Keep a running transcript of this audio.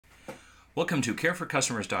Welcome to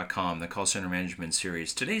careforcustomers.com, the call center management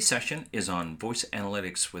series. Today's session is on voice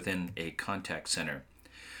analytics within a contact center.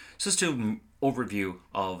 So let's do an overview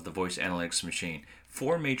of the voice analytics machine.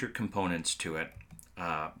 Four major components to it.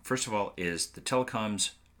 First of all is the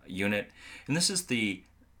telecoms unit, and this is the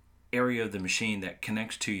area of the machine that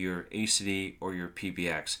connects to your ACD or your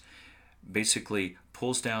PBX. Basically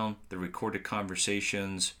pulls down the recorded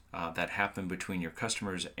conversations that happen between your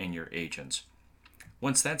customers and your agents.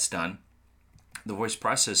 Once that's done, the voice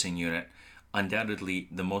processing unit, undoubtedly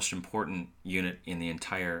the most important unit in the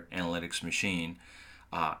entire analytics machine,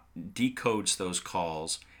 decodes those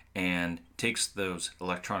calls and takes those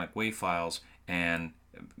electronic WAV files and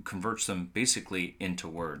converts them basically into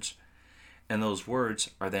words. And those words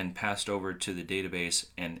are then passed over to the database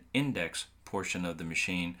and index portion of the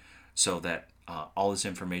machine so that all this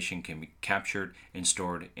information can be captured and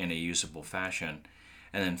stored in a usable fashion.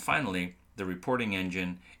 And then finally, the reporting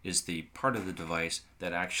engine is the part of the device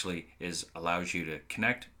that actually allows you to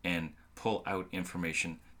connect and pull out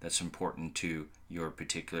information that's important to your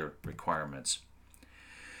particular requirements.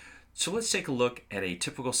 So let's take a look at a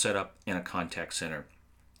typical setup in a contact center.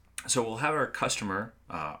 So we'll have our customer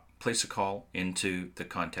place a call into the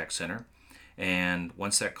contact center, and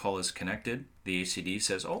once that call is connected, the ACD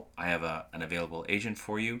says, "Oh, I have an available agent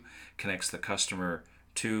for you," connects the customer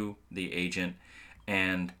to the agent,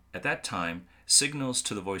 and at that time signals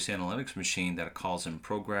to the voice analytics machine that a call's in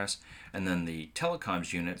progress, and then the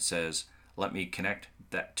telecoms unit says, "Let me connect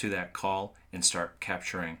that to that call and start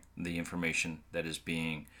capturing the information that is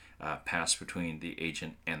being passed between the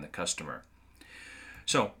agent and the customer."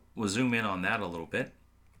 So we'll zoom in on that a little bit,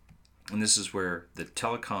 and this is where the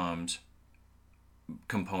telecoms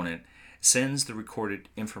component sends the recorded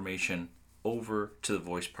information over to the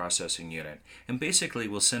voice processing unit, and basically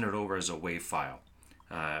we'll send it over as a WAV file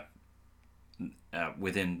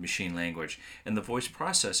within machine language. And the voice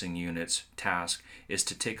processing unit's task is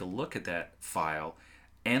to take a look at that file,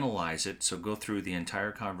 analyze it, so go through the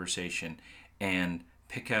entire conversation and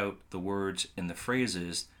pick out the words and the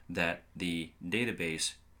phrases that the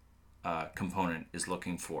database component is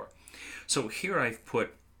looking for. So here I've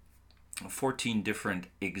put 14 different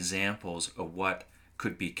examples of what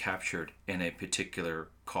could be captured in a particular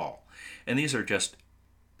call. And these are just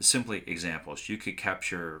simply examples. You could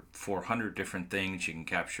capture 400 different things. You can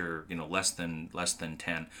capture, less than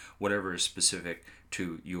 10, whatever is specific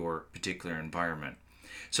to your particular environment.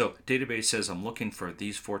 So database says I'm looking for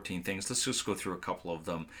these 14 things. Let's just go through a couple of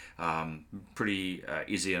them. Pretty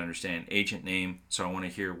easy to understand. Agent name. So I want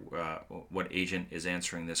to hear what agent is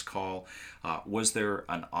answering this call. Was there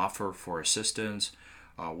an offer for assistance?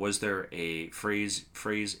 Was there a phrase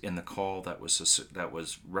in the call that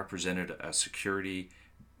was represented a security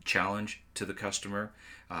challenge to the customer?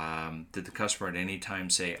 Did the customer at any time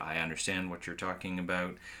say, "I understand what you're talking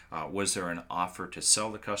about"? Was there an offer to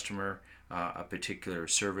sell the customer a particular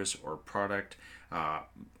service or product?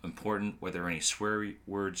 Important, were there any swear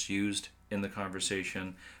words used in the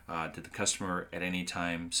conversation? Did the customer at any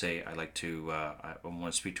time say, I want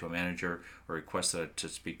to speak to a manager, or request to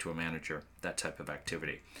speak to a manager? That type of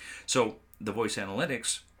activity. So the voice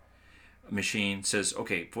analytics machine says,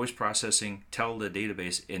 okay, voice processing, tell the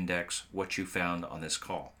database index what you found on this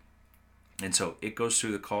call. And so it goes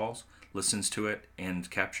through the calls, listens to it, and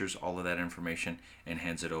captures all of that information and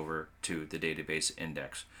hands it over to the database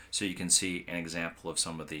index. So you can see an example of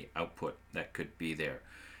some of the output that could be there.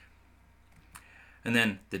 And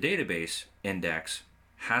then the database index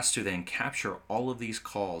has to then capture all of these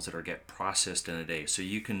calls that get processed in a day. So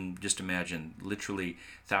you can just imagine literally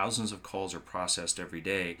thousands of calls are processed every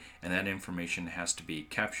day, and that information has to be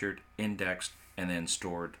captured, indexed, and then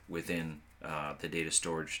stored within the data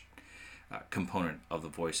storage component of the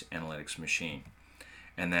voice analytics machine.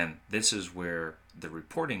 And then this is where the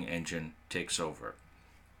reporting engine takes over.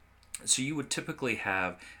 So you would typically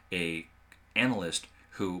have a analyst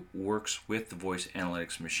who works with the voice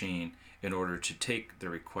analytics machine in order to take the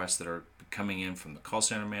requests that are coming in from the call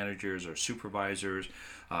center managers or supervisors,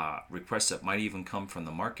 requests that might even come from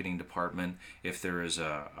the marketing department. If there is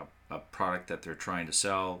a product that they're trying to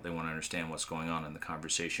sell, they want to understand what's going on in the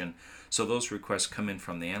conversation. So those requests come in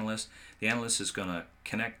from the analyst. The analyst is going to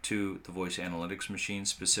connect to the voice analytics machine,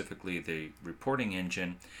 specifically the reporting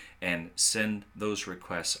engine, and send those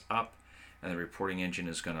requests up. And the reporting engine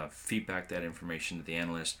is going to feed back that information to the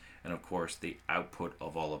analyst. And of course, the output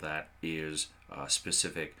of all of that is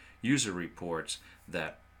specific user reports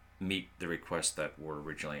that meet the requests that were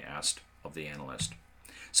originally asked of the analyst.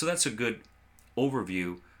 So that's a good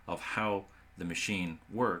overview of how the machine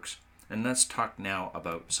works. And let's talk now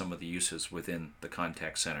about some of the uses within the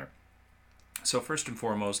contact center. So first and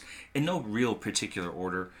foremost, in no real particular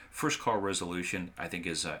order, first call resolution I think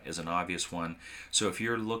is an obvious one. So if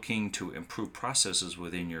you're looking to improve processes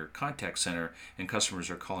within your contact center and customers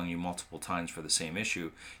are calling you multiple times for the same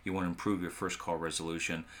issue, you want to improve your first call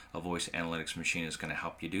resolution. A voice analytics machine is going to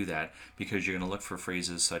help you do that, because you're going to look for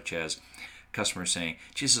phrases such as customers saying,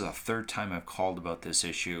 "Geez, this is the third time I've called about this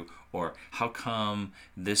issue," or "How come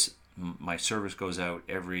this my service goes out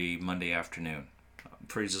every Monday afternoon?"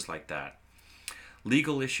 Phrases like that.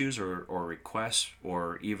 Legal issues or requests,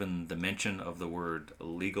 or even the mention of the word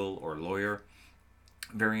legal or lawyer,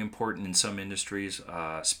 very important in some industries,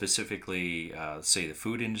 specifically, say, the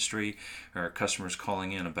food industry, or customers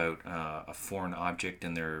calling in about a foreign object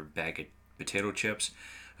in their bag of potato chips,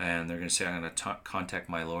 and they're going to say, "I'm going to contact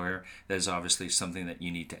my lawyer." That is obviously something that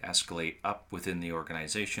you need to escalate up within the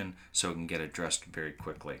organization so it can get addressed very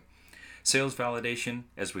quickly. Sales validation,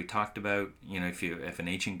 as we talked about, if an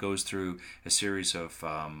agent goes through a series of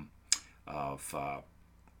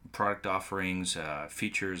product offerings,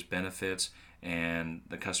 features, benefits, and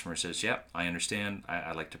the customer says, "Yep, I understand.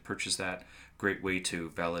 I'd like to purchase that." Great way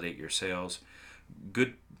to validate your sales.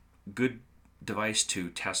 Good device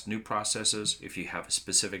to test new processes. If you have a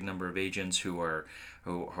specific number of agents who are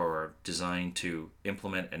designed to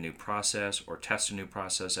implement a new process or test a new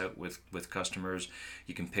process out with customers,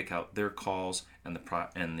 you can pick out their calls and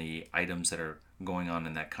the items that are going on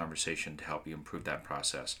in that conversation to help you improve that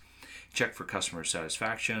process. Check for customer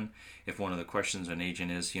satisfaction. If one of the questions an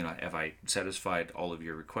agent is, "Have I satisfied all of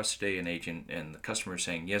your requests today?" An agent and the customer is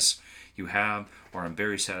saying, "Yes, you have," or "I'm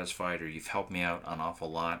very satisfied," or "You've helped me out an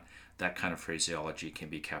awful lot," that kind of phraseology can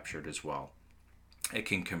be captured as well. It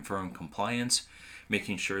can confirm compliance,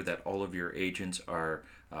 making sure that all of your agents are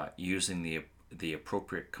using the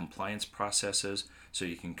appropriate compliance processes, so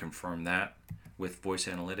you can confirm that with voice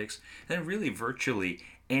analytics. And really virtually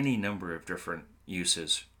any number of different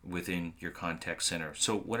uses within your contact center.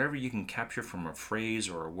 So whatever you can capture from a phrase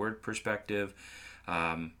or a word perspective,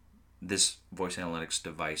 this voice analytics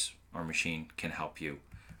device or machine can help you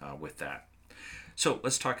with that. So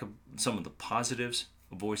let's talk about some of the positives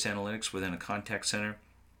of voice analytics within a contact center.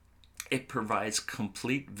 It provides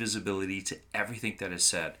complete visibility to everything that is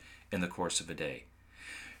said in the course of a day.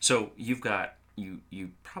 So you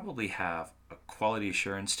probably have a quality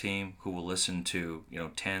assurance team who will listen to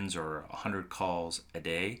tens or 100 calls a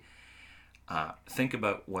day. Think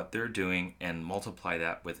about what they're doing and multiply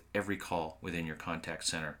that with every call within your contact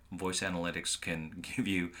center. Voice analytics can give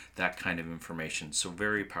you that kind of information, so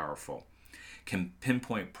very powerful. Can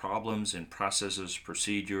pinpoint problems in processes,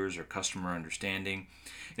 procedures, or customer understanding.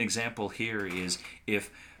 An example here is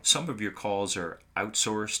if some of your calls are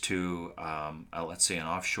outsourced to, let's say, an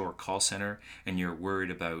offshore call center, and you're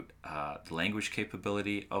worried about the language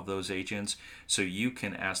capability of those agents, so you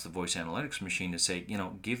can ask the voice analytics machine to say,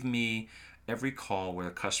 "Give me every call where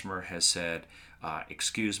the customer has said,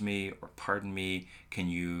 'Excuse me,' or 'Pardon me, can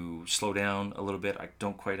you slow down a little bit? I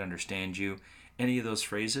don't quite understand you.'" Any of those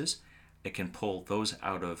phrases, it can pull those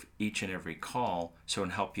out of each and every call, so it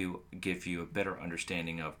can help you give you a better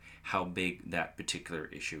understanding of how big that particular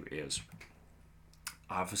issue is.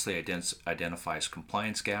 Obviously, identifies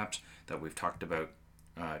compliance gaps that we've talked about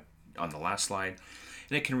on the last slide,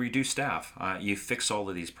 and it can reduce staff. You fix all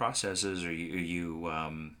of these processes, or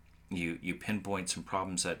you pinpoint some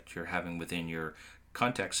problems that you're having within your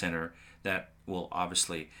contact center that will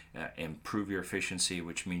obviously improve your efficiency,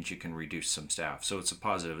 which means you can reduce some staff. So it's a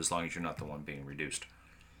positive as long as you're not the one being reduced.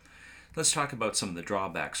 Let's talk about some of the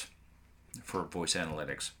drawbacks for voice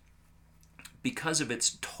analytics. Because of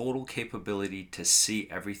its total capability to see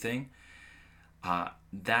everything,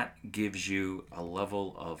 that gives you a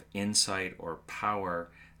level of insight or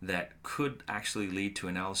power that could actually lead to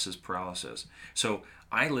analysis paralysis. So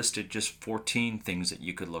I listed just 14 things that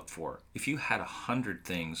you could look for. If you had 100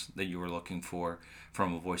 things that you were looking for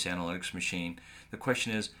from a voice analytics machine, the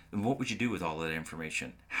question is, what would you do with all of that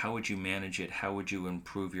information? How would you manage it? How would you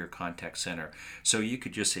improve your contact center? So you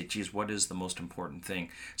could just say, "Geez, what is the most important thing?"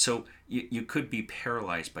 So you could be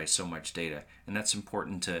paralyzed by so much data, and that's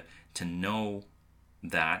important to know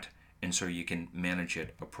that, and so you can manage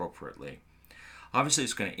it appropriately. Obviously,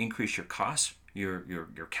 it's going to increase your costs,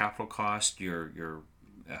 your capital cost, your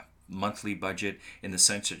monthly budget, in the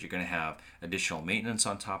sense that you're going to have additional maintenance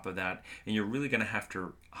on top of that, and you're really going to have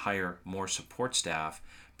to hire more support staff,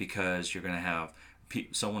 because you're going to have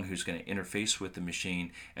someone who's going to interface with the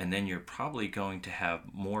machine, and then you're probably going to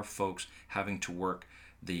have more folks having to work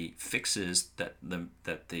the fixes that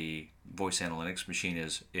the voice analytics machine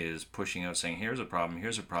is pushing out, saying, here's a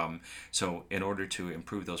problem. So in order to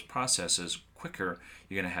improve those processes quicker,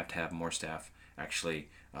 you're going to have more staff actually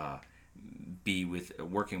be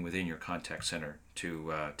working within your contact center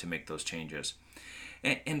to make those changes.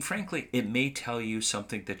 And frankly, it may tell you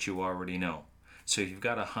something that you already know. So if you've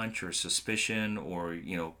got a hunch or suspicion, or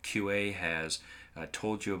QA has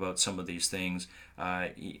told you about some of these things,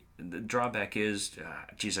 the drawback is,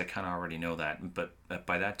 geez, I kind of already know that. But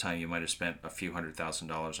by that time, you might have spent a few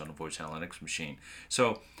 $100,000 on a voice analytics machine.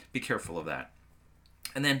 So be careful of that.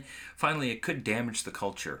 And then finally, it could damage the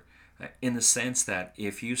culture in the sense that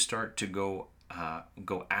if you start to go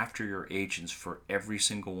after your agents for every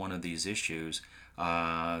single one of these issues,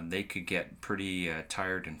 they could get pretty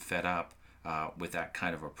tired and fed up with that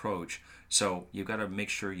kind of approach. So you've got to make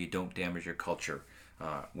sure you don't damage your culture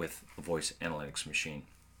with a voice analytics machine.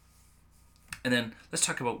 And then let's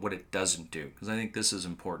talk about what it doesn't do, because I think this is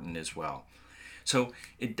important as well. So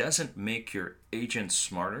it doesn't make your agents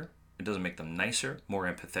smarter. It doesn't make them nicer, more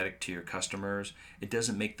empathetic to your customers. It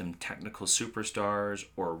doesn't make them technical superstars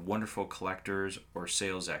or wonderful collectors or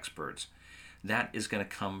sales experts. That is going to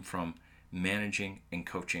come from managing and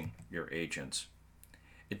coaching your agents.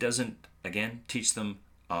 It doesn't, again, teach them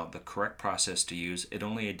the correct process to use. It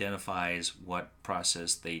only identifies what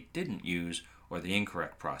process they didn't use or the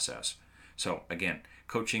incorrect process. So again,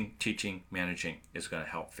 coaching, teaching, managing is going to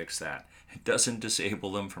help fix that. It doesn't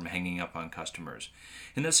disable them from hanging up on customers.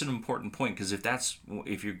 And that's an important point, because if that's going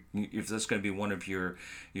to be one of your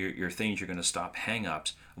things you're going to stop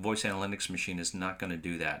hang-ups, a voice analytics machine is not going to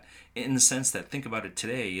do that. In the sense that, think about it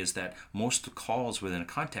today, is that most calls within a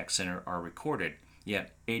contact center are recorded,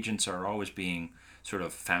 yet agents are always being sort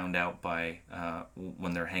of found out by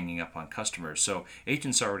when they're hanging up on customers. So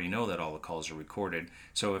agents already know that all the calls are recorded.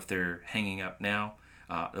 So if they're hanging up now,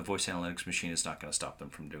 the voice analytics machine is not going to stop them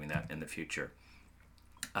from doing that in the future.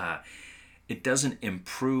 It doesn't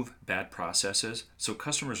improve bad processes. So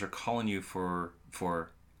customers are calling you for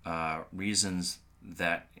reasons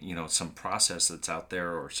that, some process that's out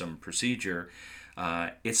there or some procedure.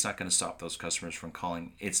 It's not going to stop those customers from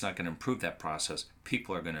calling. It's not going to improve that process.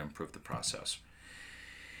 People are going to improve the process.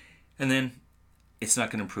 And then it's not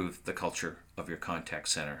going to improve the culture of your contact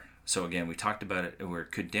center. So again, we talked about it where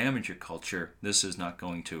it could damage your culture. This is not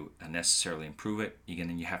going to necessarily improve it.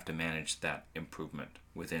 Again, you have to manage that improvement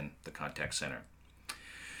within the contact center.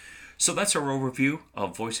 So that's our overview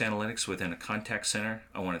of voice analytics within a contact center.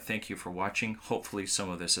 I want to thank you for watching. Hopefully some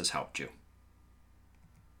of this has helped you.